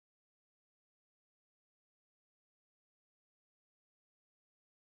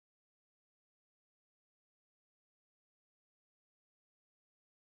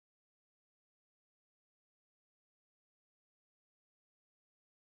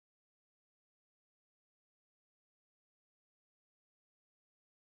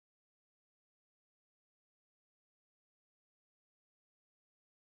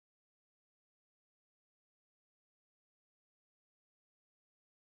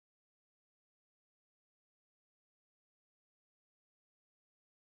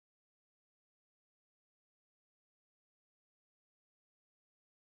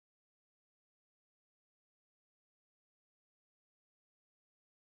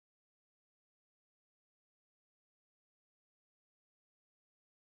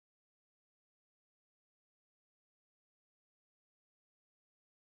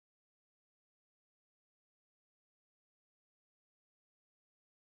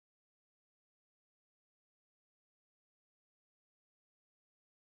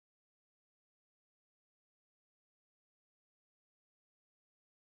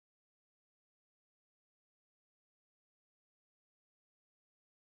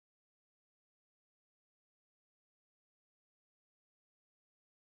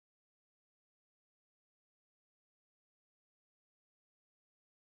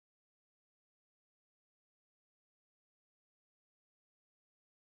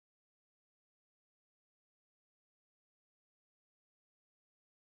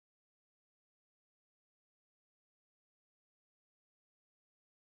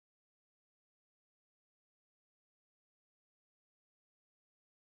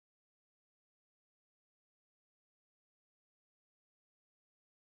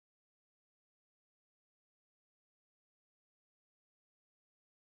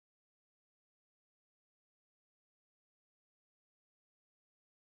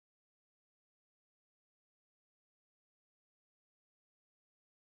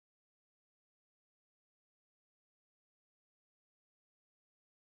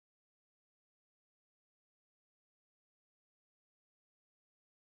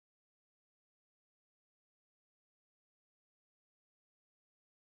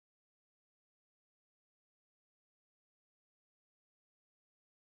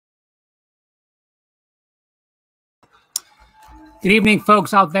Good evening,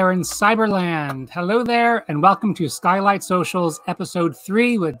 folks out there in Cyberland. Hello there, and welcome to Skylight Socials, Episode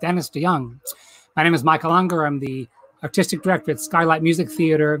 3 with Dennis DeYoung. My name is Michael Unger. I'm the Artistic Director at Skylight Music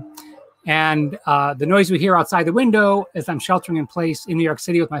Theater. And the noise we hear outside the window as I'm sheltering in place in New York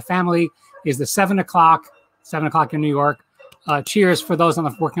City with my family is the 7 o'clock in New York. Cheers for those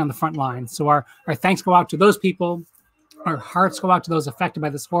working on the front line. So our thanks go out to those people. Our hearts go out to those affected by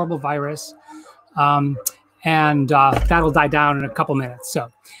this horrible virus. And that'll die down in a couple minutes.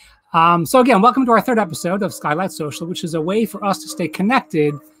 So again, welcome to our third episode of Skylight Social, which is a way for us to stay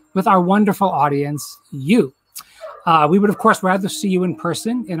connected with our wonderful audience, you. We would, of course, rather see you in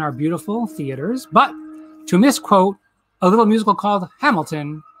person in our beautiful theaters, but to misquote a little musical called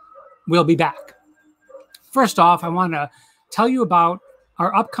Hamilton, we'll be back. First off, I want to tell you about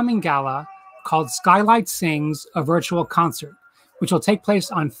our upcoming gala called Skylight Sings, a Virtual Concert, which will take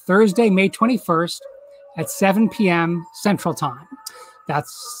place on Thursday, May 21st, at 7 p.m. Central Time.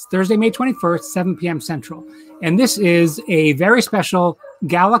 That's Thursday, May 21st, 7 p.m. Central. And this is a very special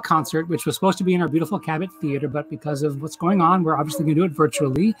gala concert, which was supposed to be in our beautiful Cabot Theater, but because of what's going on, we're obviously going to do it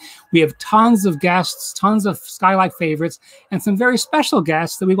virtually. We have tons of guests, tons of Skylight favorites, and some very special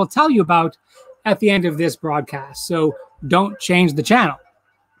guests that we will tell you about at the end of this broadcast. So don't change the channel.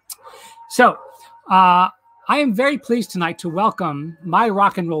 So, I am very pleased tonight to welcome my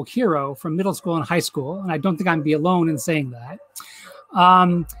rock and roll hero from middle school and high school, and I don't think I'm be alone in saying that.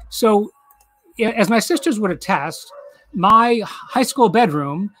 So, as my sisters would attest, my high school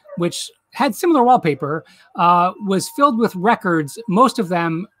bedroom, which had similar wallpaper, was filled with records, most of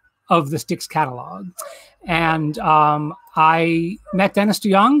them of the Styx catalog. And I met Dennis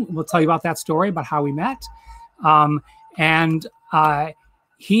DeYoung. We'll tell you about that story, about how we met.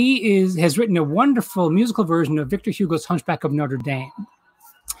 He has written a wonderful musical version of Victor Hugo's Hunchback of Notre Dame.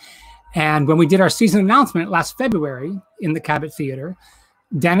 And when we did our season announcement last February in the Cabot Theater,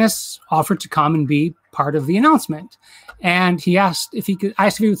 Dennis offered to come and be part of the announcement. And he asked if he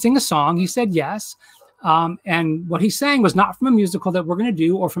would sing a song. He said yes. And what he sang was not from a musical that we're going to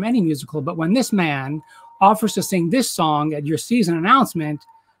do or from any musical, but when this man offers to sing this song at your season announcement,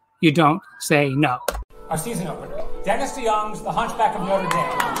 you don't say no. Our season opener, Dennis DeYoung's The Hunchback of Notre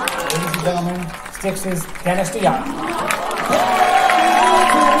Dame. Ladies and gentlemen, Styx's Dennis DeYoung.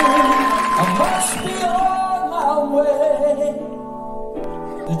 I must be on my way.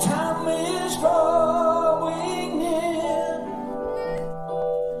 The time is drawing near.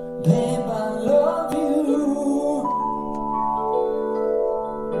 Babe, I love you.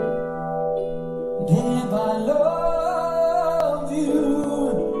 Babe, I love you.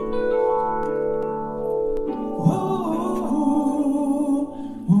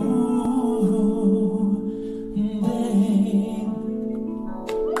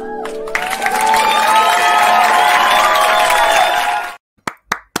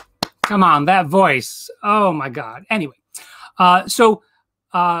 Come on, that voice. Oh, my God. Anyway, so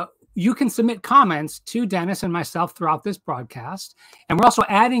you can submit comments to Dennis and myself throughout this broadcast. And we're also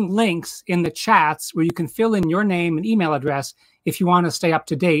adding links in the chats where you can fill in your name and email address if you want to stay up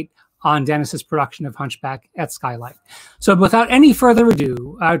to date on Dennis's production of Hunchback at Skylight. So without any further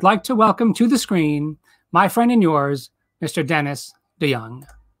ado, I'd like to welcome to the screen my friend and yours, Mr. Dennis DeYoung.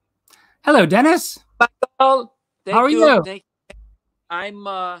 Hello, Dennis. Well, how are you?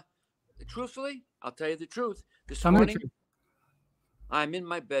 I'm... Truthfully, I'll tell you the truth. This morning, I'm in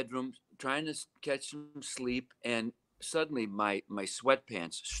my bedroom trying to catch some sleep, and suddenly my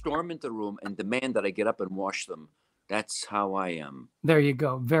sweatpants storm into the room and demand that I get up and wash them. That's how I am. There you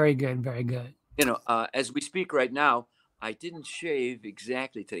go. Very good. Very good. You know, as we speak right now, I didn't shave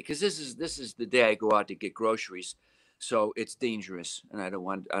exactly today because this is the day I go out to get groceries, so it's dangerous, and I don't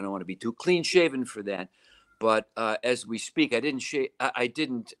want to be too clean shaven for that. But as we speak, I didn't shave. I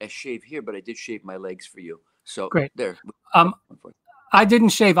didn't shave here, but I did shave my legs for you. So great. There. I didn't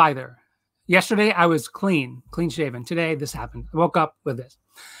shave either. Yesterday I was clean shaven. Today this happened. I woke up with this.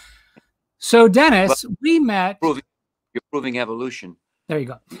 So Dennis, we met. You're proving evolution. There you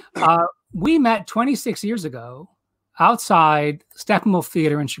go. We met 26 years ago outside Steppenwolf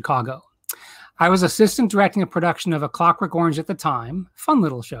Theater in Chicago. I was assistant directing a production of A Clockwork Orange at the time, fun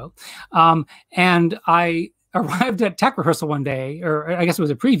little show. And I arrived at tech rehearsal one day, or I guess it was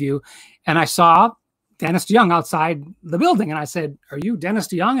a preview, and I saw Dennis DeYoung outside the building. And I said, "Are you Dennis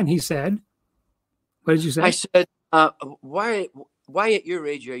DeYoung?" And he said, "What did you say?" I said, why at your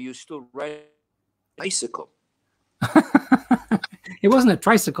age are you still riding a bicycle? It wasn't a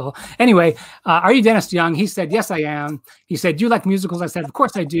tricycle. Anyway, are you Dennis DeYoung? He said, yes, I am. He said, do you like musicals? I said, of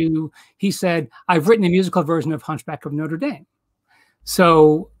course I do. He said, I've written a musical version of Hunchback of Notre Dame.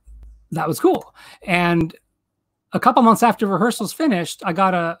 So that was cool. And a couple months after rehearsals finished, I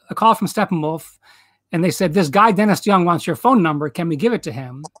got a call from Steppenwolf, and they said, this guy, Dennis DeYoung, wants your phone number. Can we give it to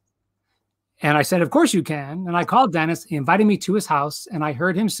him? And I said, of course you can. And I called Dennis. He invited me to his house, and I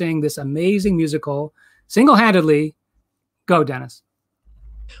heard him sing this amazing musical single-handedly. Go, Dennis.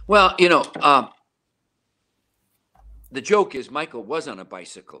 Well, you know, the joke is Michael was on a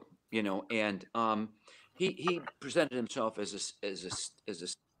bicycle, you know, and he presented himself as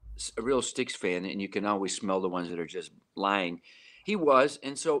a real Styx fan, and you can always smell the ones that are just lying. He was,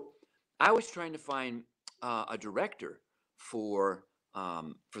 and so I was trying to find a director for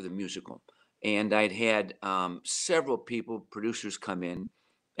the musical, and I'd had several people, producers, come in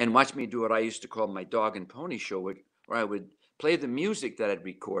and watch me do what I used to call my dog and pony show, where I would play the music that I'd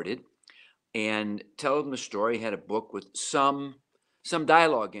recorded and tell them the story. Had a book with some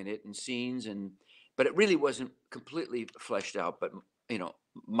dialogue in it and scenes, but it really wasn't completely fleshed out. But you know,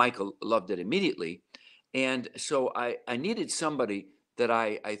 Michael loved it immediately, and so I needed somebody that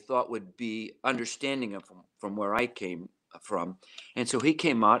I thought would be understanding of from where I came from, and so he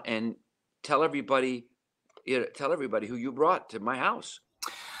came out and tell everybody who you brought to my house.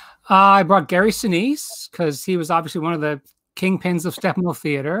 I brought Gary Sinise because he was obviously one of the kingpins of Steppenwolf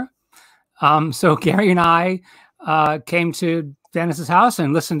Theater. So Gary and I came to Dennis's house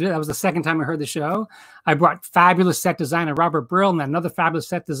and listened to it. That was the second time I heard the show. I brought fabulous set designer Robert Brill and another fabulous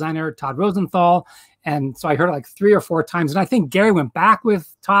set designer Todd Rosenthal. And so I heard it like 3 or 4 times. And I think Gary went back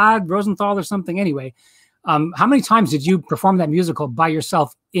with Todd Rosenthal or something. Anyway, how many times did you perform that musical by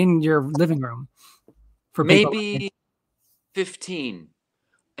yourself in your living room? For maybe 15.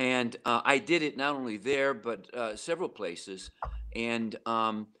 And I did it not only there, but several places. And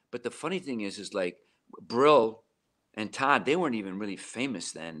but the funny thing is like Brill and Todd, they weren't even really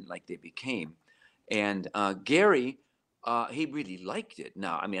famous then, like they became. And Gary, he really liked it.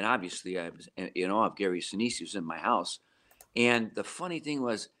 Now, I mean, obviously, I was in awe of Gary Sinise, who was in my house. And the funny thing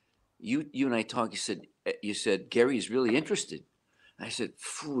was, you and I talked. You said Gary is really interested. I said,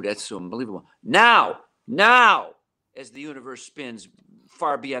 "Phew, that's so unbelievable." Now, as the universe spins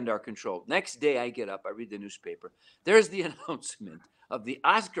far beyond our control, next day I get up, I read the newspaper. There's the announcement of the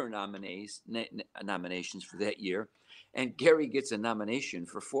Oscar nominations for that year, and Gary gets a nomination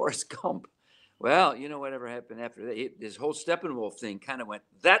for Forrest Gump. Well, you know, whatever happened after that, this whole Steppenwolf thing kind of went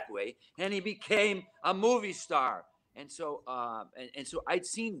that way, and he became a movie star. And so, so I'd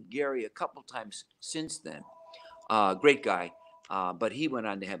seen Gary a couple times since then. Great guy. But he went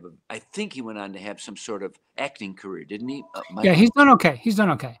on to have I think he went on to have some sort of acting career, didn't he? Yeah, he's done okay. He's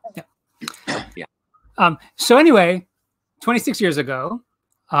done okay. Yeah. Yeah. So anyway, 26 years ago,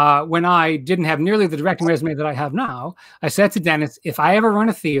 when I didn't have nearly the directing resume that I have now, I said to Dennis, if I ever run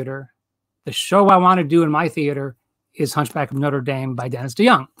a theater, the show I want to do in my theater is Hunchback of Notre Dame by Dennis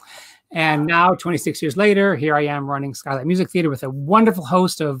DeYoung. And now, 26 years later, here I am running Skylight Music Theater with a wonderful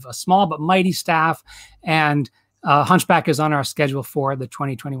host of a small but mighty staff. And Hunchback is on our schedule for the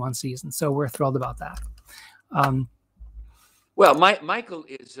 2021 season. So we're thrilled about that. Well, Michael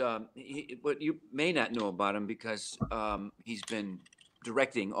is what you may not know about him, because he's been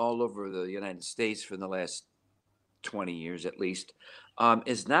directing all over the United States for the last 20 years at least.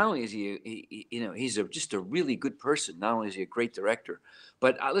 Is not only is he you know, he's just a really good person. Not only is he a great director,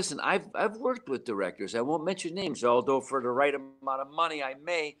 but listen, I've worked with directors. I won't mention names, although for the right amount of money I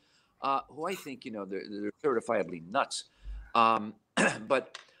may. Who I think, you know, they're certifiably nuts.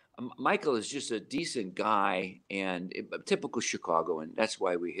 But Michael is just a decent guy and a typical Chicagoan. That's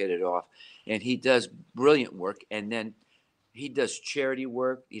why we hit it off. And he does brilliant work. And then he does charity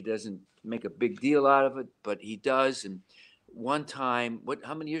work. He doesn't make a big deal out of it, but he does. And one time,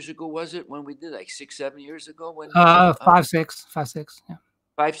 how many years ago was it when we did, like 6, 7 years ago? When 5, 6, yeah.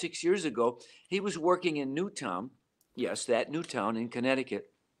 5, 6 years ago, he was working in Newtown. Yes, that Newtown in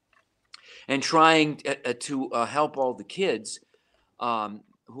Connecticut. And trying to help all the kids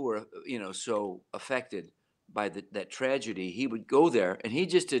who are, you know, so affected by that tragedy. He would go there, and he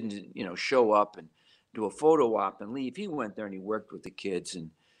just didn't, you know, show up and do a photo op and leave. He went there and he worked with the kids,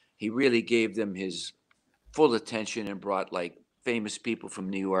 and he really gave them his full attention and brought like famous people from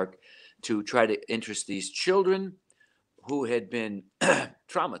New York to try to interest these children who had been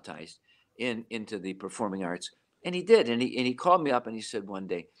traumatized into the performing arts. And he did. And he called me up and he said one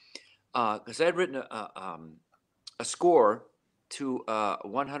day, because I had written a score to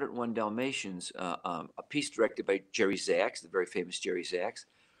 101 Dalmatians, a piece directed by Jerry Zaks, the very famous Jerry Zaks,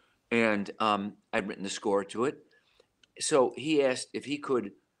 and I'd written the score to it. So he asked if he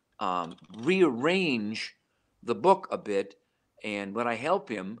could rearrange the book a bit, and would I help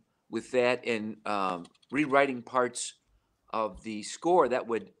him with that and rewriting parts of the score that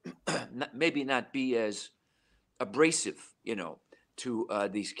would maybe not be as abrasive, to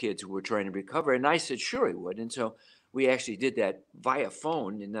these kids who were trying to recover. And I said, sure, he would. And so we actually did that via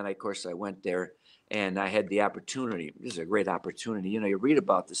phone. And then, of course, I went there and I had the opportunity. This is a great opportunity. You read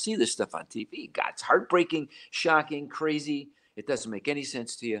to see this stuff on TV. God, it's heartbreaking, shocking, crazy. It doesn't make any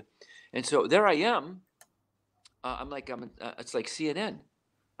sense to you. And so there I am. It's like CNN.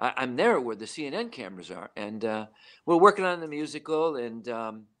 I'm there where the CNN cameras are. And we're working on the musical. And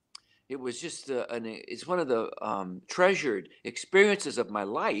it was just it's one of the treasured experiences of my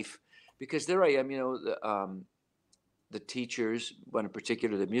life, because there I am, the teachers, one in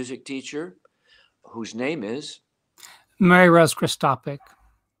particular, the music teacher, whose name is Mary Rose Christopic.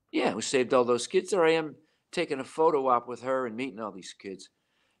 Yeah, who saved all those kids. There I am taking a photo op with her and meeting all these kids.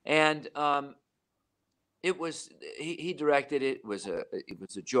 And it was he directed it. It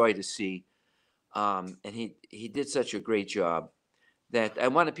was a joy to see. And he did such a great job that I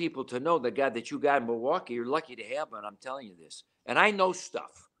wanted people to know the guy that you got in Milwaukee, you're lucky to have him. I'm telling you this. And I know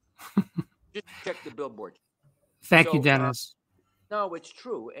stuff. Just check the billboard. Thank you, Dennis. No, it's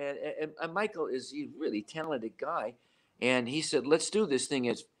true. And Michael is a really talented guy. And he said, let's do this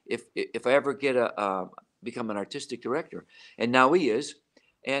thing if I ever get become an artistic director. And now he is.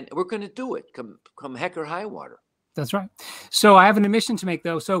 And we're going to do it come heck or high water. That's right. So I have an admission to make,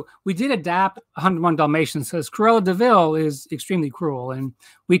 though. So we did adapt 101 Dalmatians because Cruella de Vil is extremely cruel. And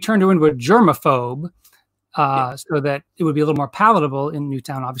we turned her into a germaphobe so that it would be a little more palatable in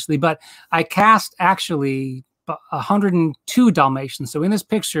Newtown, obviously. But I cast actually 102 Dalmatians. So in this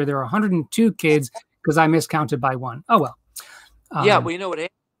picture, there are 102 kids because I miscounted by one. Oh, well. Yeah, well, you know what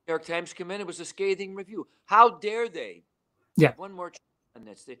happened? New York Times come in. It was a scathing review. How dare they? Yeah. One more. And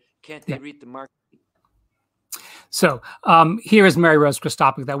that's can't they read the market? So here is Mary Rose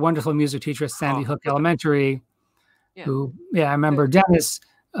Christopic, that wonderful music teacher at Sandy Hook Elementary, who, I remember Dennis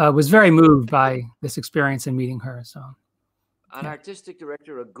was very moved by this experience and meeting her. So, an artistic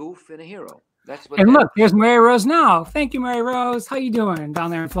director, a goof, and a hero. That's what. And look, there's Mary Rose now. Thank you, Mary Rose. How you doing down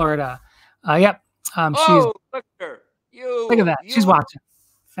there in Florida? Yep. She's, look at her. Look at that. She's watching.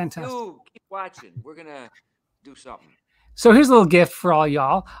 Fantastic. You keep watching. We're gonna do something. So here's a little gift for all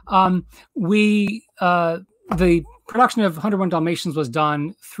y'all. The production of 101 Dalmatians was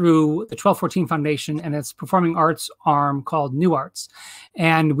done through the 1214 Foundation and its performing arts arm called New Arts.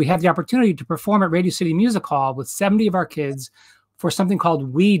 And we had the opportunity to perform at Radio City Music Hall with 70 of our kids for something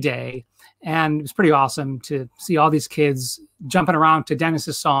called We Day. And it was pretty awesome to see all these kids jumping around to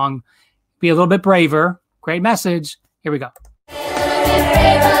Dennis's song, Be a Little Bit Braver. Great message. Here we go. Be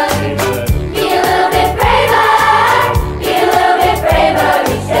a little bit braver. Be a little bit braver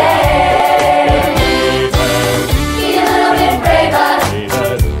each day.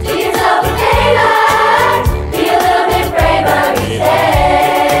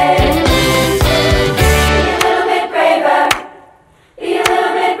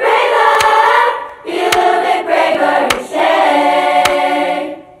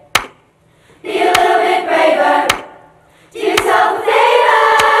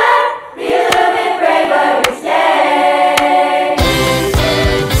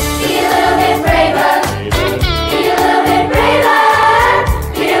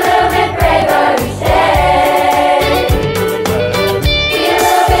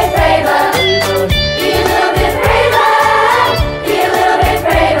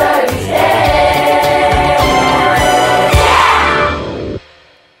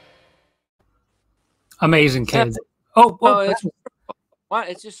 Amazing kids.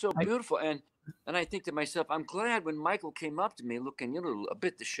 It's just so beautiful. And I think to myself, I'm glad when Michael came up to me looking a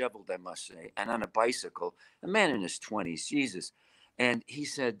bit disheveled, I must say, and on a bicycle, a man in his 20s, Jesus. And he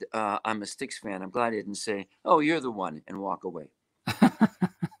said, I'm a Styx fan. I'm glad he didn't say, oh, you're the one, and walk away.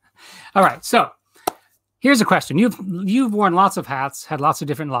 All right. So here's a question. You've worn lots of hats, had lots of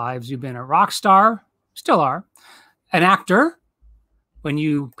different lives. You've been a rock star, still are, an actor, when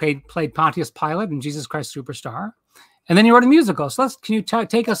you played Pontius Pilate in Jesus Christ Superstar. And then you wrote a musical. So can you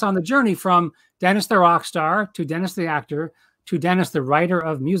take us on the journey from Dennis the rock star to Dennis the actor to Dennis the writer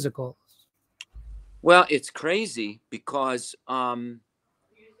of musicals? Well, it's crazy because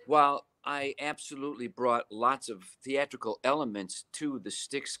while I absolutely brought lots of theatrical elements to the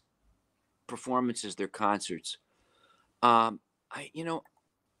Styx performances, their concerts, I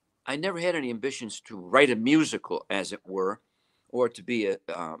never had any ambitions to write a musical, as it were, or to be a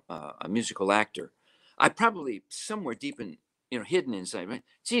musical actor. I probably somewhere deep in, hidden inside, right?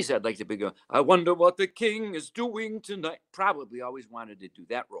 Geez, I'd like to be going, I wonder what the king is doing tonight. Probably always wanted to do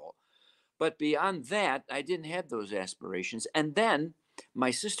that role. But beyond that, I didn't have those aspirations. And then my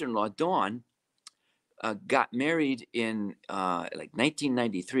sister-in-law, Dawn, got married in like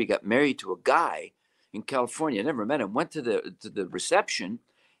 1993, got married to a guy in California. I never met him. Went to the reception,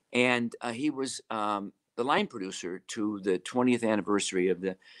 and he was the line producer to the 20th anniversary of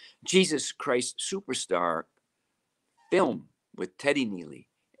the Jesus Christ Superstar film with Teddy Neely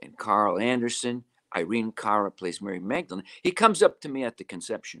and Carl Anderson. Irene Cara plays Mary Magdalene. He comes up to me at the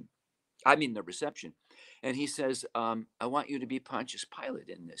the reception, and he says, I want you to be Pontius Pilate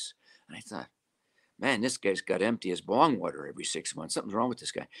in this. And I thought, man, this guy's got empty his bong water every 6 months. Something's wrong with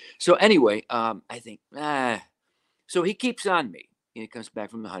this guy. So anyway, I think, so he keeps on me. He comes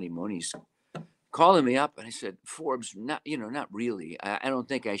back from the honeymoon. He's calling me up, and I said, Forbes, not really. I don't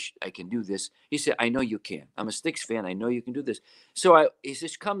think I can do this. He said, I know you can. I'm a Styx fan. I know you can do this. So he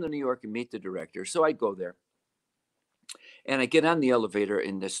says, come to New York and meet the director. So I go there, and I get on the elevator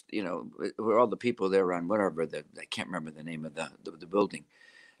in this, where all the people there on whatever, I can't remember the name of the building.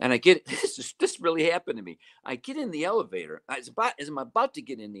 And I get, this really happened to me. I get in the elevator. As I'm about to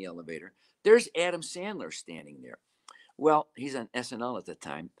get in the elevator, there's Adam Sandler standing there. Well, he's on SNL at the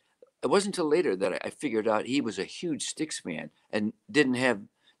time. It wasn't until later that I figured out he was a huge Styx fan and didn't have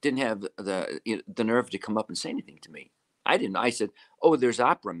the nerve to come up and say anything to me. I didn't. I said, "Oh, there's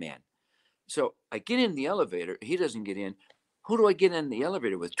Opera Man." So I get in the elevator. He doesn't get in. Who do I get in the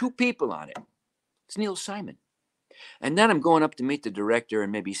elevator with? 2 people on it. It's Neil Simon. And then I'm going up to meet the director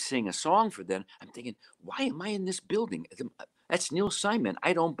and maybe sing a song for them. I'm thinking, why am I in this building? That's Neil Simon.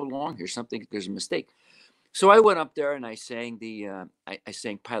 I don't belong here. There's a mistake. So I went up there and I sang I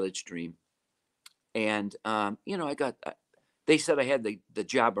sang Pilot's Dream, and they said I had the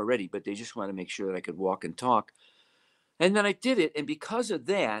job already, but they just wanted to make sure that I could walk and talk, and then I did it, and because of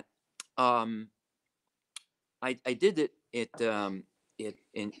that, I did it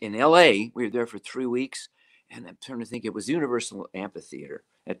in L.A. We were there for 3 weeks, and I'm trying to think. It was Universal Amphitheater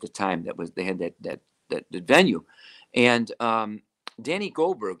at the time. They had that venue, and Danny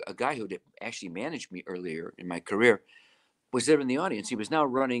Goldberg, a guy who actually managed me earlier in my career, was there in the audience. He was now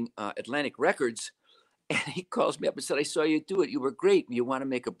running Atlantic Records, and he calls me up and said, I saw you do it. You were great. You want to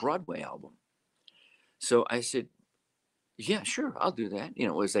make a Broadway album? So I said, yeah, sure, I'll do that.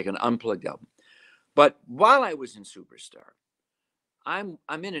 It was like an unplugged album. But while I was in Superstar, I'm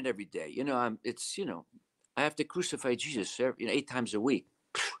in it every day. I have to crucify Jesus 8 times a week.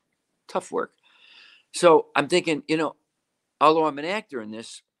 Tough work. So I'm thinking, although I'm an actor in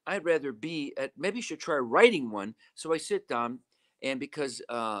this, I'd rather maybe I should try writing one. So I sit down, and because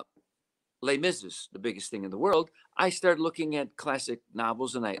Les Mis is the biggest thing in the world, I started looking at classic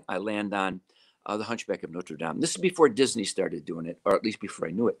novels, and I land on The Hunchback of Notre Dame. This is before Disney started doing it, or at least before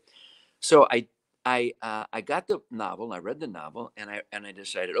I knew it. So I got the novel, I read the novel, and I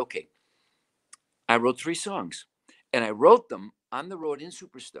decided, okay, I wrote 3 songs, and I wrote them on the road in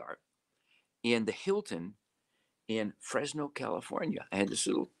Superstar in the Hilton in Fresno, California. I had this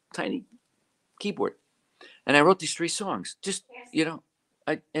little tiny keyboard, and I wrote these 3 songs. Just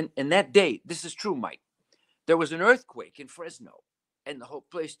and that day, this is true, Mike. There was an earthquake in Fresno, and the whole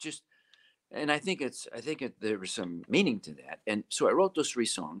place just. And I think there was some meaning to that. And so I wrote those 3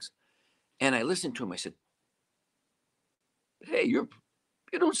 songs, and I listened to them. I said, "Hey, you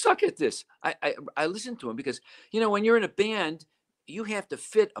don't suck at this." I listened to them because when you're in a band, you have to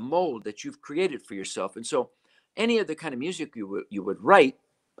fit a mold that you've created for yourself, and so. Any of the kind of music you would write,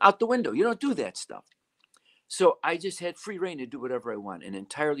 out the window. You don't do that stuff. So I just had free reign to do whatever I want, an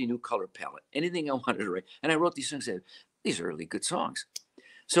entirely new color palette, anything I wanted to write. And I wrote these songs. And said, these are really good songs.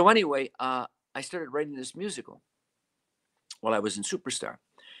 So anyway, I started writing this musical while I was in Superstar.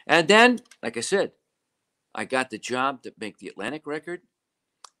 And then, like I said, I got the job to make the Atlantic record.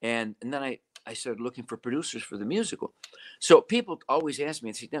 And then I started looking for producers for the musical. So people always ask me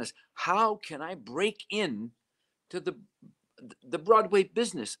and say, Dennis, how can I break in to the Broadway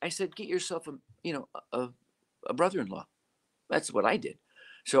business? I said, get yourself a brother-in-law. That's what I did.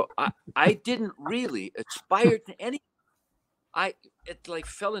 So I didn't really aspire to any. It like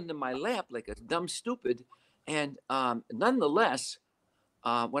fell into my lap like a dumb stupid. And nonetheless,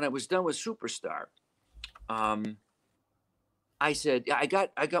 when I was done with Superstar, I said, I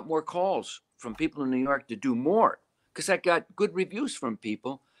got more calls from people in New York to do more because I got good reviews from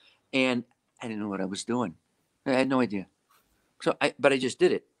people, and I didn't know what I was doing. I had no idea. But I just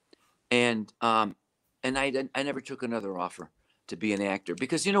did it, and I never took another offer to be an actor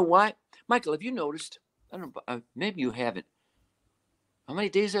because you know what, Michael? Have you noticed? I don't know. Maybe you haven't. How many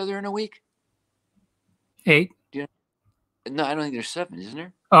days are there in a week? 8. No, I don't think there's 7, isn't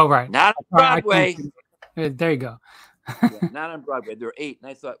there? Oh, right. Not on Broadway. There you go. Yeah, not on Broadway. There are 8,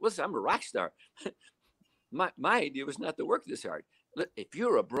 and I thought, listen, I'm a rock star. My idea was not to work this hard. Look, if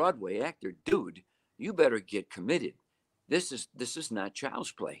you're a Broadway actor, dude, you better get committed. This is not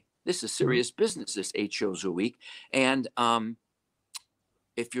child's play. This is serious business, this 8 shows a week. And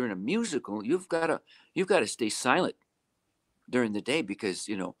if you're in a musical, you've got to stay silent during the day because,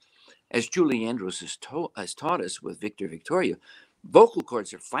 you know, as Julie Andrews has taught us with Victor Victoria, vocal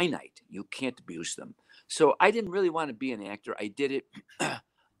cords are finite. You can't abuse them. So I didn't really want to be an actor. I did it.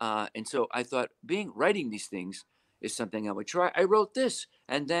 And so I thought writing these things is something I would try. I wrote this.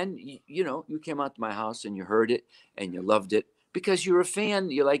 And then, you know, you came out to my house and you heard it and you loved it because you're a fan.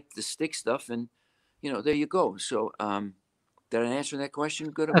 You like the Stick stuff. And, you know, there you go. So did I answer that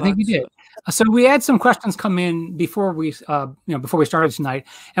question good? I think you did. So we had some questions come in before we, before we started tonight.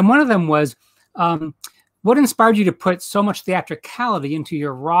 And one of them was, what inspired you to put so much theatricality into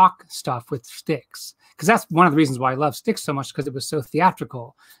your rock stuff with Styx? Because that's one of the reasons why I love Styx so much, because it was so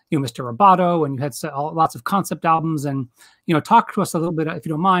theatrical. You know, Mr. Roboto, and you had lots of concept albums. And, you know, talk to us a little bit, if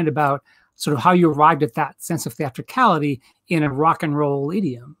you don't mind, about sort of how you arrived at that sense of theatricality in a rock and roll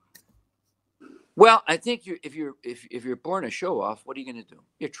idiom. Well, I think if you're born a show off, what are you going to do?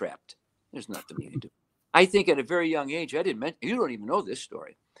 You're trapped. There's nothing you can do. I think at a very young age, you don't even know this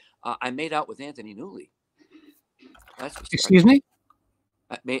story. I made out with Anthony Newley. Excuse me?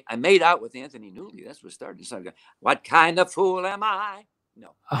 I made out with Anthony Newley. That's what started. What kind of fool am I?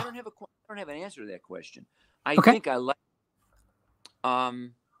 No, I don't have an answer to that question. I think I like.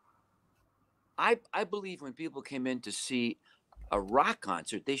 I believe when people came in to see a rock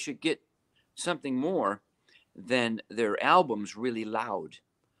concert, they should get something more than their albums really loud.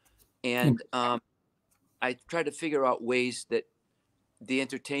 And I try to figure out ways that the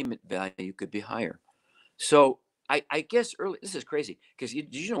entertainment value could be higher. So I guess early, this is crazy, because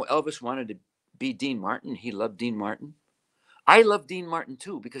did you know Elvis wanted to be Dean Martin? He loved Dean Martin. I love Dean Martin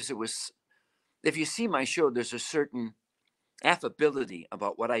too, because it was, if you see my show, there's a certain affability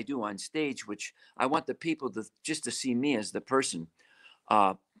about what I do on stage, which I want the people just to see me as the person,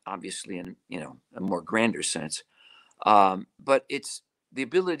 obviously in, you know, a more grander sense. But it's the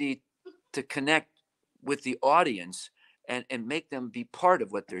ability to connect with the audience and make them be part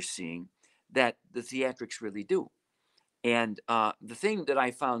of what they're seeing that the theatrics really do. And the thing that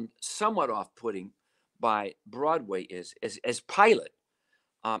I found somewhat off-putting by Broadway is, as Pilot,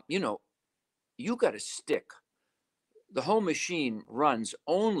 you know, you got to stick. The whole machine runs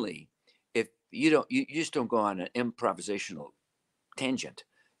only if you just don't go on an improvisational tangent.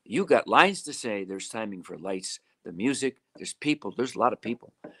 You got lines to say, there's timing for lights, the music, there's people, there's a lot of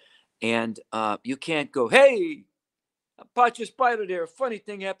people. And you can't go, hey, Pontius Pilate here, a funny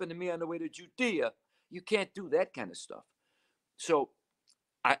thing happened to me on the way to Judea. You can't do that kind of stuff. So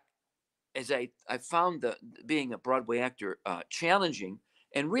I found being a Broadway actor challenging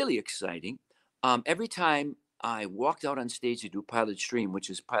and really exciting. Every time I walked out on stage to do Pilot's Dream, which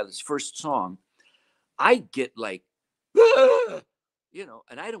is Pilot's first song, I get like, ah! You know,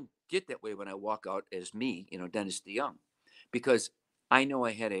 and I don't get that way when I walk out as me, you know, Dennis DeYoung, because I know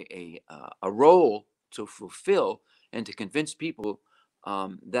I had a role to fulfill and to convince people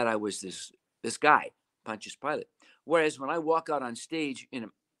that I was this guy, Pontius Pilate. Whereas when I walk out on stage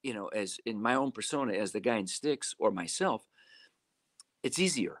as in my own persona as the guy in Styx or myself, it's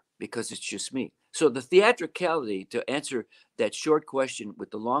easier because it's just me. So the theatricality, to answer that short question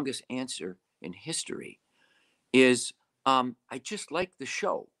with the longest answer in history, is I just like the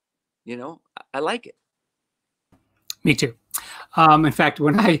show. You know, I like it. Me too. In fact,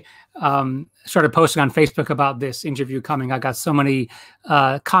 when I started posting on Facebook about this interview coming, I got so many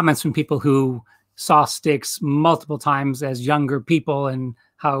comments from people who saw Styx multiple times as younger people and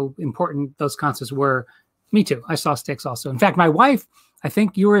how important those concerts were. Me too. I saw Styx also. In fact, my wife, I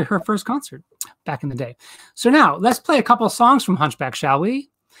think you were her first concert back in the day. So now let's play a couple of songs from Hunchback, shall we?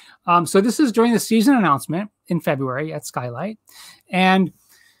 So this is during the season announcement in February at Skylight. And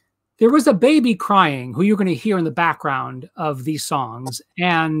there was a baby crying who you're going to hear in the background of these songs.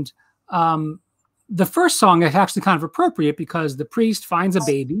 And the first song is actually kind of appropriate because the priest finds a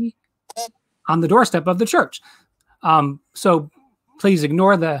baby on the doorstep of the church. So please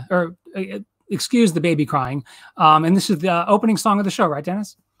excuse the baby crying. And this is the opening song of the show, right,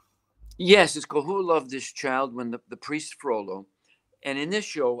 Dennis? Yes, it's called Who Loved This Child, when the priest Frollo. And in this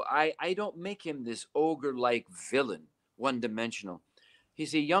show, I don't make him this ogre-like villain, one-dimensional.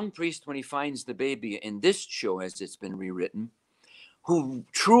 He's a young priest when he finds the baby in this show, as it's been rewritten, who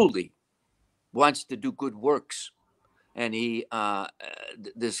truly wants to do good works. And he,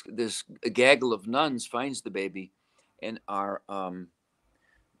 this gaggle of nuns finds the baby and are,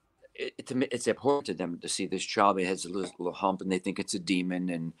 it's abhorrent to them to see this child. It has a little hump and they think it's a demon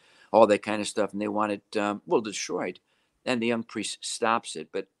and all that kind of stuff. And they want it, destroyed. And the young priest stops it.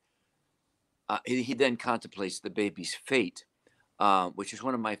 But he then contemplates the baby's fate. which is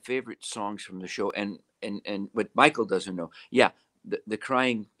one of my favorite songs from the show. And what Michael doesn't know, yeah, the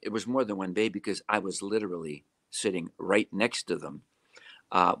crying, it was more than one baby because I was literally sitting right next to them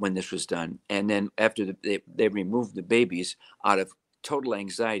when this was done. And then after they removed the babies out of total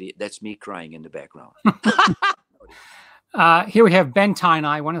anxiety, that's me crying in the background. Here we have Ben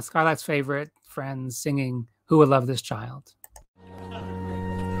Tynai, one of Skylight's favorite friends, singing "Who Will Love This Child."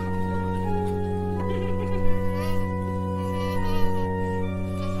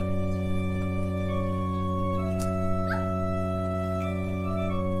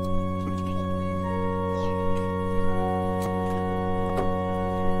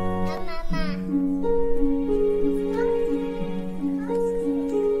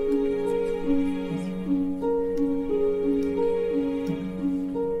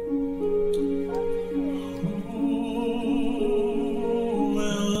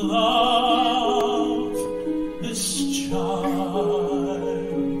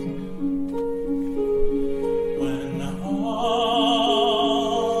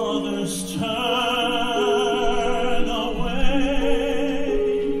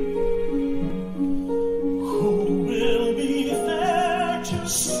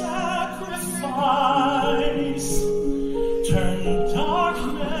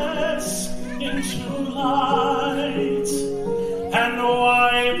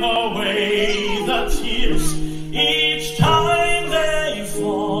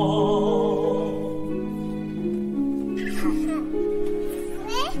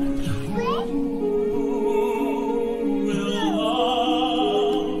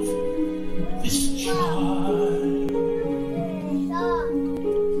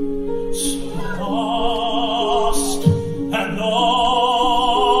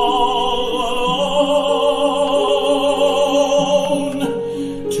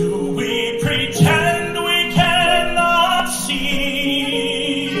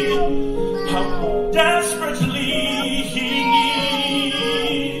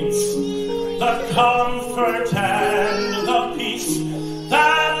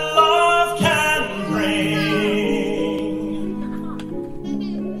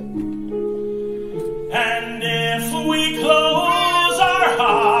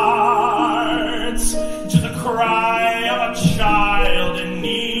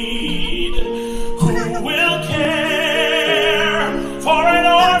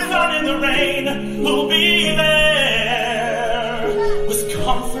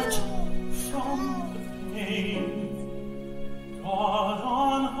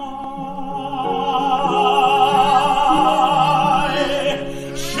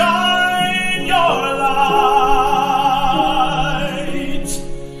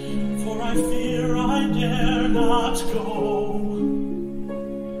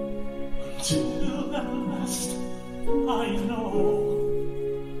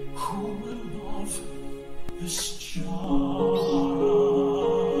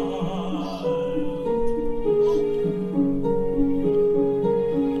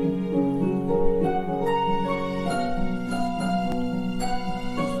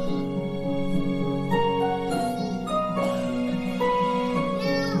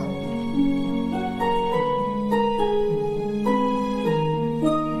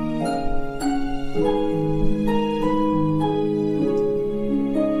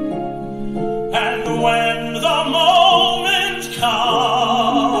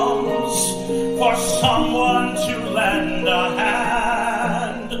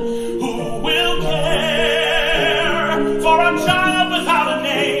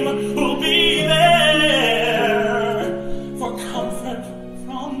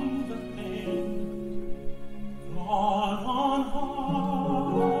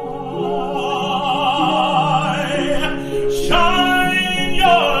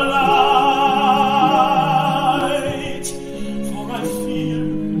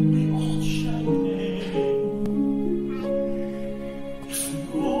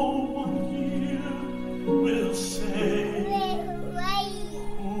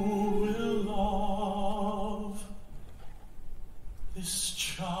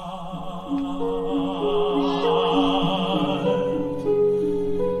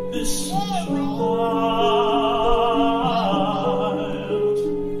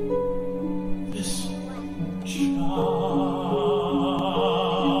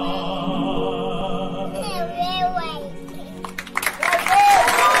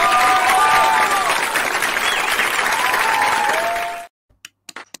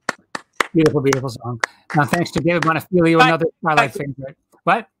 Beautiful, beautiful song. Now, thanks to David Montefiore, another Skylight favorite.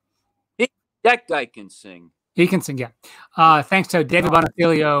 What? That guy can sing. He can sing, yeah. Thanks to David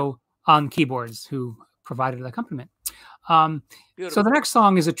Montefiore on keyboards, who provided the accompaniment. So the next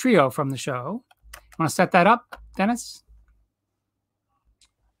song is a trio from the show. Want to set that up, Dennis?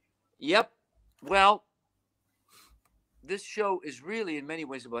 Yep. Well, this show is really in many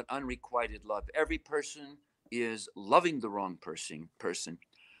ways about unrequited love. Every person is loving the wrong person.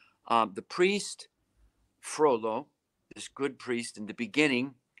 The priest, Frollo, this good priest in the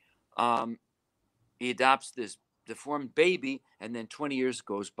beginning, he adopts this deformed baby, and then 20 years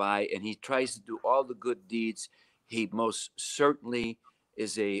goes by and he tries to do all the good deeds. He most certainly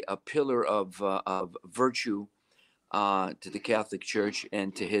is a pillar of virtue to the Catholic Church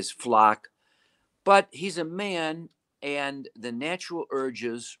and to his flock. But he's a man, and the natural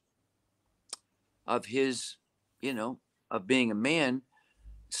urges of his, of being a man,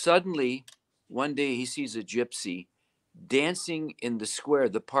 suddenly one day he sees a gypsy dancing in the square,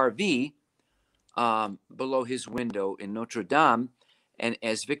 the Parvis, below his window in Notre Dame. And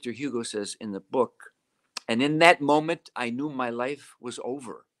as Victor Hugo says in the book, and in that moment, I knew my life was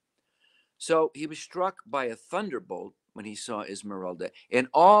over. So he was struck by a thunderbolt when he saw Esmeralda, and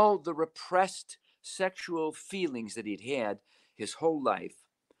all the repressed sexual feelings that he'd had his whole life,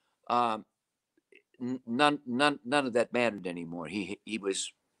 none of that mattered anymore. He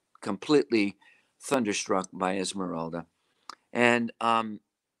was completely thunderstruck by Esmeralda. And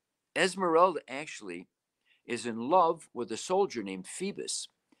Esmeralda actually is in love with a soldier named Phoebus,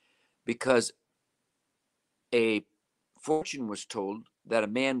 because a fortune was told that a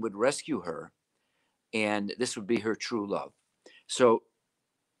man would rescue her, and this would be her true love. So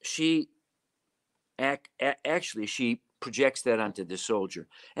she actually she projects that onto the soldier.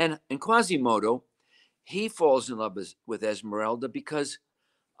 And Quasimodo, he falls in love with Esmeralda because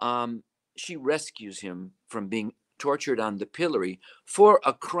she rescues him from being tortured on the pillory for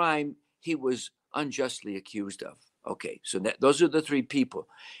a crime he was unjustly accused of. Okay, so those are the three people.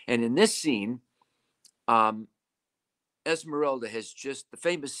 And in this scene, Esmeralda has just, the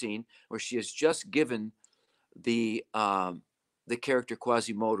famous scene where she has just given the character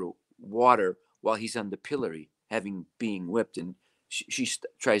Quasimodo water while he's on the pillory, being whipped, and she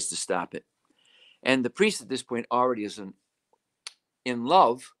tries to stop it. And the priest at this point already is in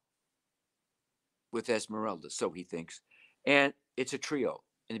love with Esmeralda, so he thinks. And it's a trio.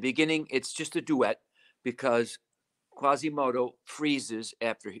 In the beginning, it's just a duet because Quasimodo freezes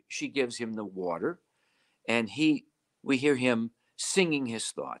after she gives him the water, and we hear him singing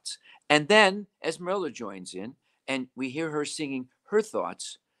his thoughts. And then Esmeralda joins in, and we hear her singing her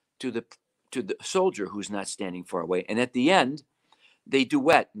thoughts to the soldier who's not standing far away. And at the end, they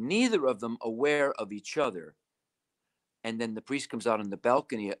duet, neither of them aware of each other. And then the priest comes out on the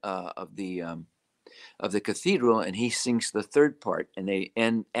balcony of the cathedral, and he sings the third part. And they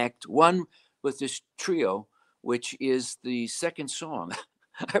end Act One with this trio, which is the second song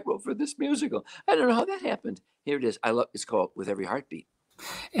I wrote for this musical. I don't know how that happened. Here it is. It's called With Every Heartbeat.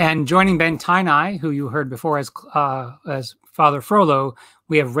 And joining Ben Tainai, who you heard before as Father Frollo,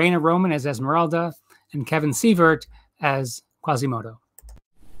 we have Raina Roman as Esmeralda and Kevin Sievert as Quasimodo.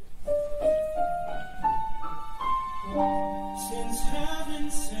 Since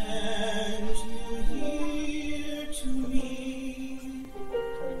heaven sent you here to me,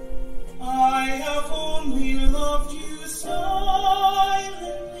 I have only loved you silently,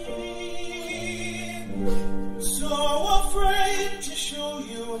 so afraid to show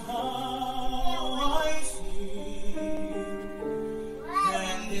you how I feel.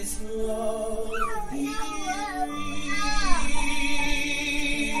 Can this love be real?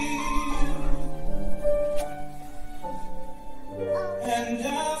 And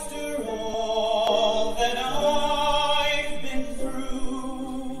after all that I've been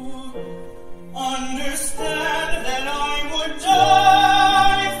through, understand that I would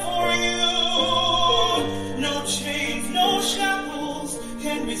die for you. No chains, no shackles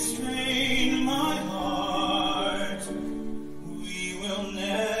can restrain my heart. We will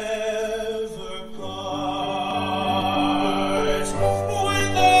never part.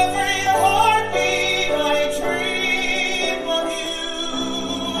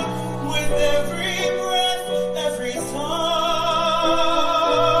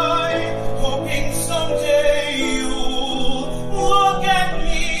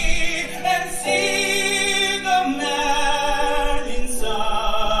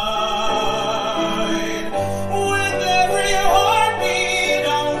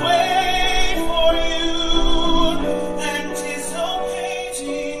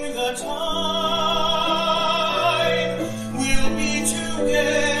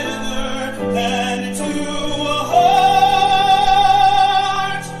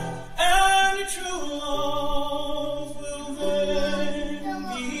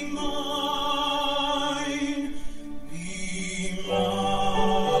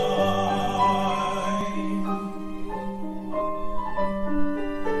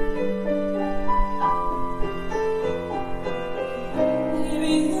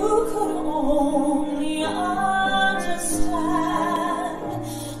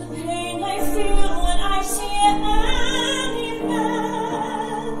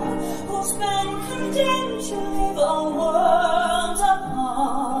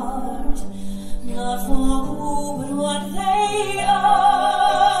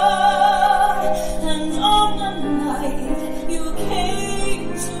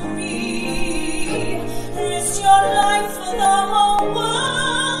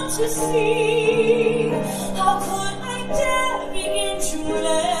 to see. How could I dare begin to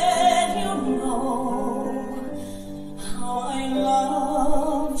let you know how I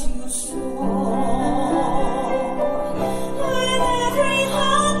loved you so? With every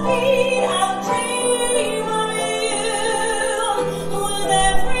heartbeat I'll dream of you. With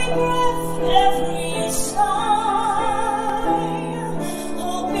every breath, every sigh,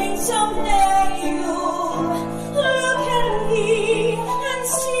 hoping someday you'll look at me and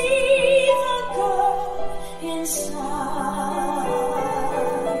see the good inside.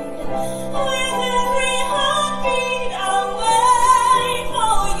 With every heartbeat I'll wait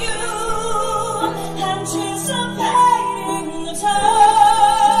for you, anticipating the time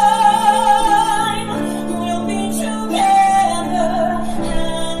we'll be together,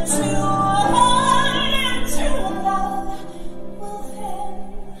 and to heart and to love will then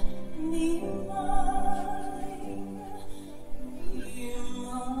be mine. Be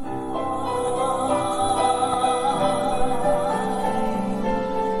mine.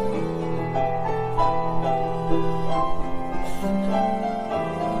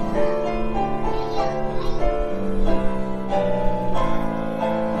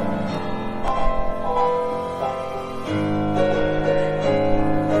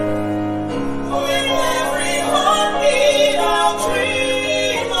 With every heartbeat I'll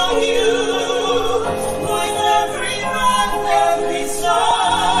dream of you. With every breath, every sigh,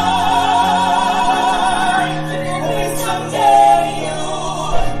 hoping someday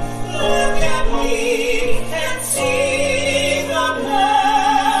you'll look at me and see the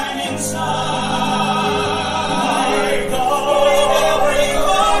man inside. With every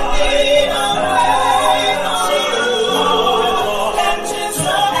heartbeat I'll wait for you,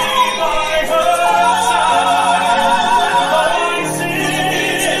 anticipating the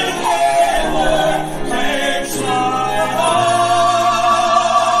time makes my heart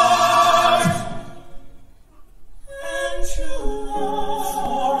and true love.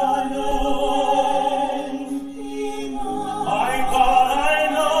 For I know, my God, I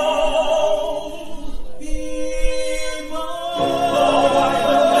know, be mine.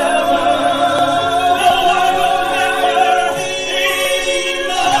 No, I will never be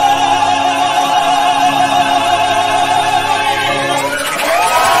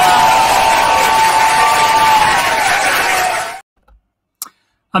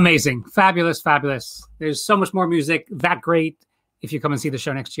Amazing. Fabulous, fabulous. There's so much more music that great if you come and see the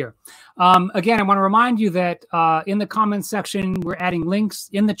show next year. Again, I want to remind you that in the comments section, we're adding links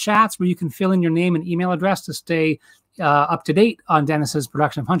in the chats where you can fill in your name and email address to stay up to date on Dennis's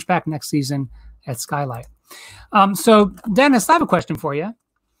production of Hunchback next season at Skylight. So, Dennis, I have a question for you,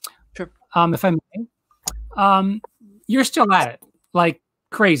 Sure. if I may. You're still at it, like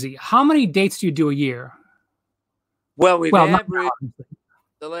crazy. How many dates do you do a year? Well, we've Well, not averaged obviously.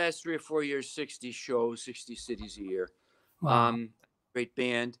 the last 3 or 4 years 60 shows, 60 cities a year. Wow. Great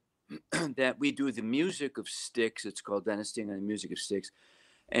band that we do the music of Styx. It's called Dennis DeYoung and the Music of Styx.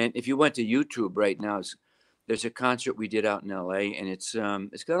 And if you went to YouTube right now, there's a concert we did out in LA, and it's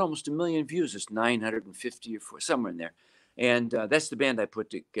got almost 1 million views. It's 950 or somewhere in there. And that's the band I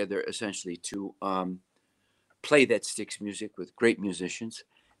put together essentially to play that Styx music with great musicians.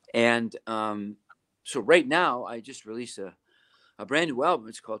 And so right now I just released a brand new album.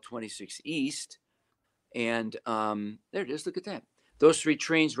 It's called 26 East. And there it is. Look at that. Those 3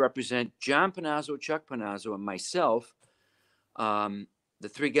 trains represent John Panazzo, Chuck Panazzo, and myself. The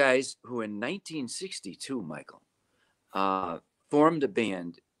 3 guys who in 1962, Michael, formed a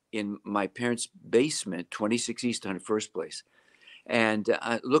band in my parents' basement, 26 East 101st Place. And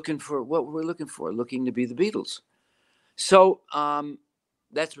looking for what we're looking for, looking to be the Beatles. So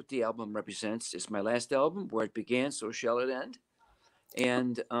that's what the album represents. It's my last album, Where It Began, So Shall It End.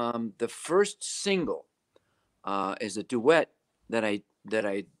 And the first single is a duet that I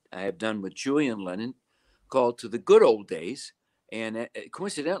have done with Julian Lennon called To the Good Old Days. And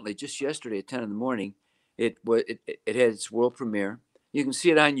coincidentally, just yesterday at 10 in the morning, it had its world premiere. You can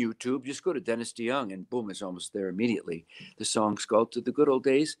see it on YouTube. Just go to Dennis DeYoung and boom, it's almost there immediately. The song's called To the Good Old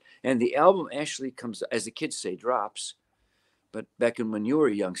Days. And the album actually comes, as the kids say, drops. But back when you were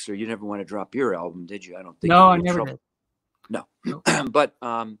a youngster, you never want to drop your album, did you? I don't think. No, I you'd be in never trouble. did. No. Nope. But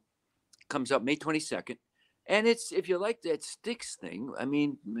comes up May 22nd. And it's, if you like that Styx thing, I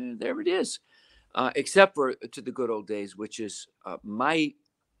mean, there it is. Except for To the Good Old Days, which is my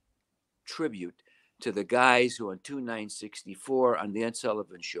tribute to the guys who on 2964 on the Ed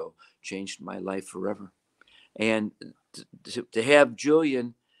Sullivan Show changed my life forever. And to have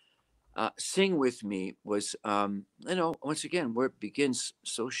Julian sing with me was, once again, where it begins,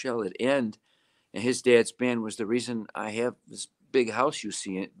 so shall it end. And his dad's band was the reason I have this big house you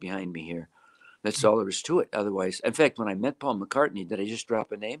see it behind me here. That's all there is to it. Otherwise, in fact, when I met Paul McCartney, did I just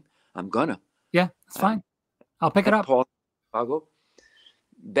drop a name? I'm gonna. Yeah, it's fine. I'll pick it up. Paul, Chicago,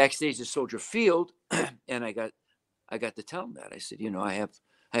 backstage at Soldier Field, and I got to tell him that. I said, I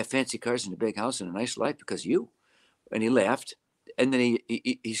have fancy cars and a big house and a nice life because of you. And he laughed, and then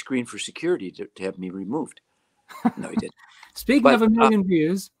he screened for security to have me removed. No, he didn't. Speaking of a million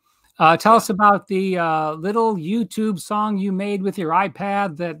views, tell us about the little YouTube song you made with your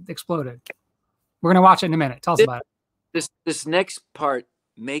iPad that exploded. We're going to watch it in a minute. Tell us about it. This next part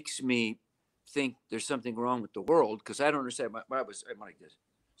makes me think there's something wrong with the world because I don't understand. I'm like this.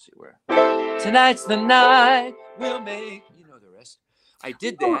 Let's see where. Tonight's the night we'll make. You know the rest. I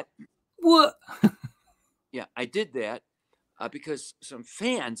did that. What? Yeah, I did that because some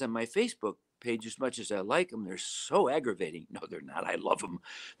fans on my Facebook page, as much as I like them, they're so aggravating. No, they're not. I love them.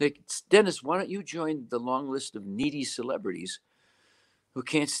 Dennis, why don't you join the long list of needy celebrities who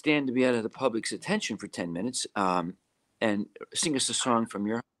can't stand to be out of the public's attention for 10 minutes and sing us a song from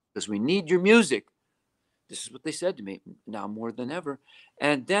your house because we need your music. This is what they said to me now more than ever.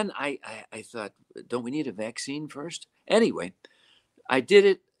 And then I thought, don't we need a vaccine first? Anyway, I did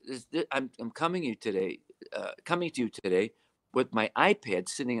it. I'm coming to you today with my iPad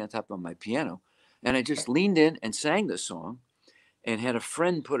sitting on top of my piano. And I just leaned in and sang the song and had a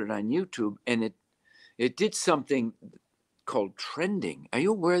friend put it on YouTube. And it did something called trending. Are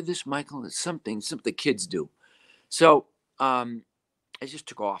you aware of this, Michael? It's something the kids do. So I just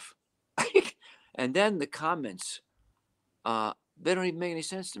took off. And then the comments, they don't even make any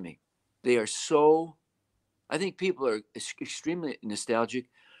sense to me. They are so, I think people are extremely nostalgic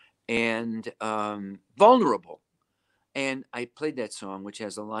and vulnerable. And I played that song, which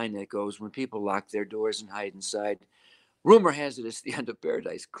has a line that goes, when people lock their doors and hide inside, rumor has it it's the end of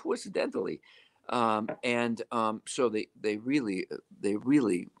paradise, coincidentally. So they really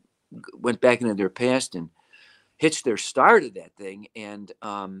went back into their past and hitched their star to that thing and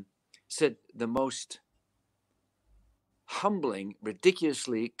said the most humbling,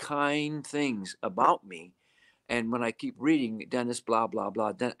 ridiculously kind things about me. And when I keep reading Dennis, blah, blah,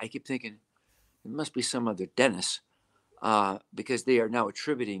 blah, then I keep thinking it must be some other Dennis because they are now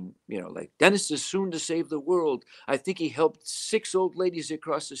attributing, like Dennis is soon to save the world. I think he helped 6 old ladies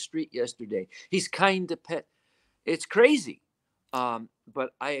across the street yesterday. He's kind to pet. It's crazy.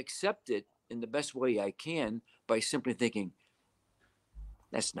 But I accept it in the best way I can by simply thinking,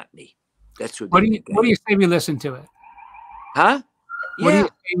 that's not me. That's what do you say we listen to it? Huh? What do you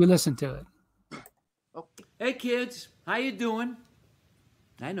say we listen to it? Oh. Hey kids, how you doing?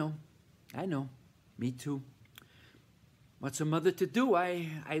 I know. Me too. What's a mother to do? I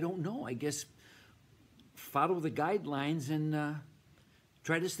don't know. I guess follow the guidelines and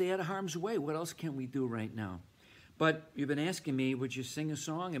try to stay out of harm's way. What else can we do right now? But you've been asking me, would you sing a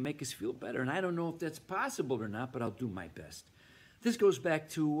song and make us feel better? And I don't know if that's possible or not, but I'll do my best. This goes back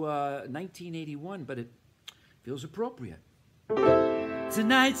to 1981, but it feels appropriate.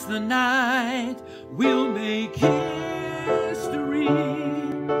 Tonight's the night we'll make history.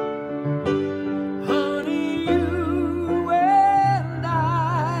 Honey, you and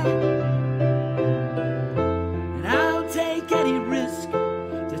I. And I'll take any risk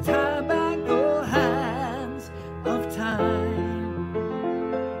to tie back the hands of time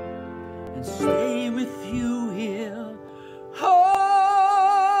and stay with you here.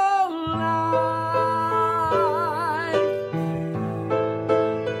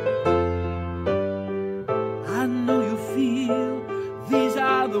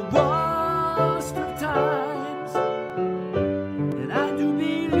 The worst of times, and I do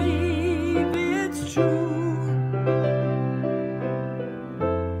believe it's true.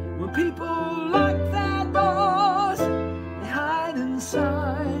 When people lock their doors, they hide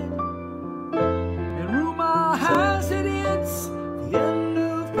inside, and rumor has it it's the end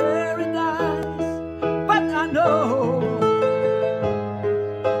of paradise. But I know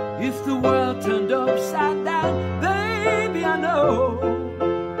if the world turned upside down, baby, I know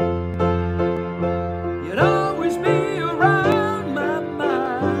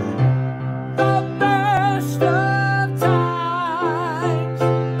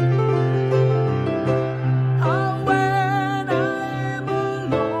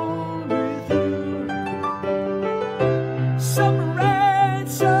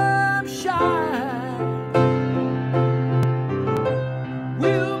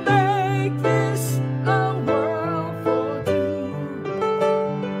we'll make this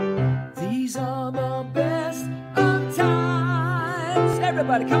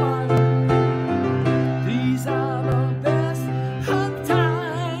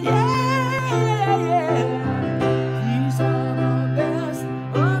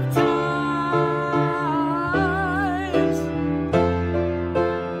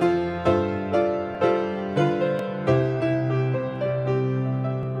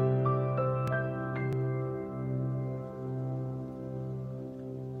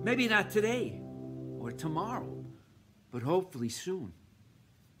Maybe not today or tomorrow, but hopefully soon.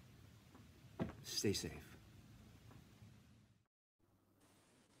 Stay safe.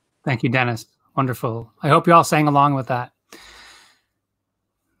 Thank you, Dennis. Wonderful. I hope you all sang along with that.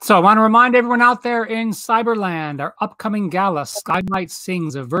 So I want to remind everyone out there in Cyberland, our upcoming gala, Skylight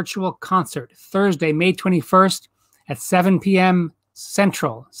Sings, a virtual concert, Thursday, May 21st at 7 p.m.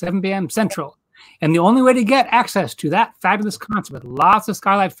 Central. 7 p.m. Central. And the only way to get access to that fabulous concert with lots of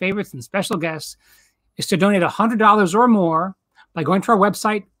Skylight favorites and special guests is to donate $100 or more by going to our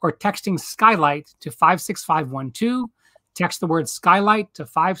website or texting Skylight to 56512. Text the word Skylight to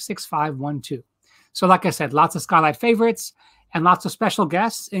 56512. So like I said, lots of Skylight favorites and lots of special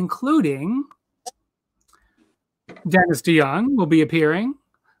guests, including Dennis DeYoung will be appearing.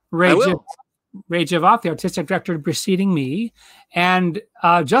 Ray Javoth, the artistic director preceding me, and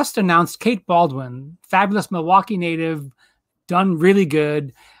just announced Kate Baldwin, fabulous Milwaukee native, done really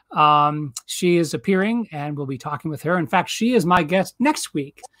good. She is appearing, and we'll be talking with her. In fact, she is my guest next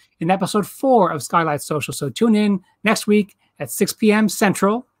week in episode 4 of Skylight Social. So tune in next week at 6 p.m.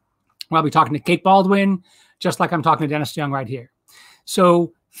 Central. I'll be talking to Kate Baldwin, just like I'm talking to Dennis DeYoung right here.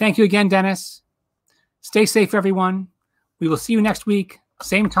 So thank you again, Dennis. Stay safe, everyone. We will see you next week,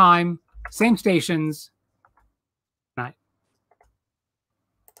 same time, same stations.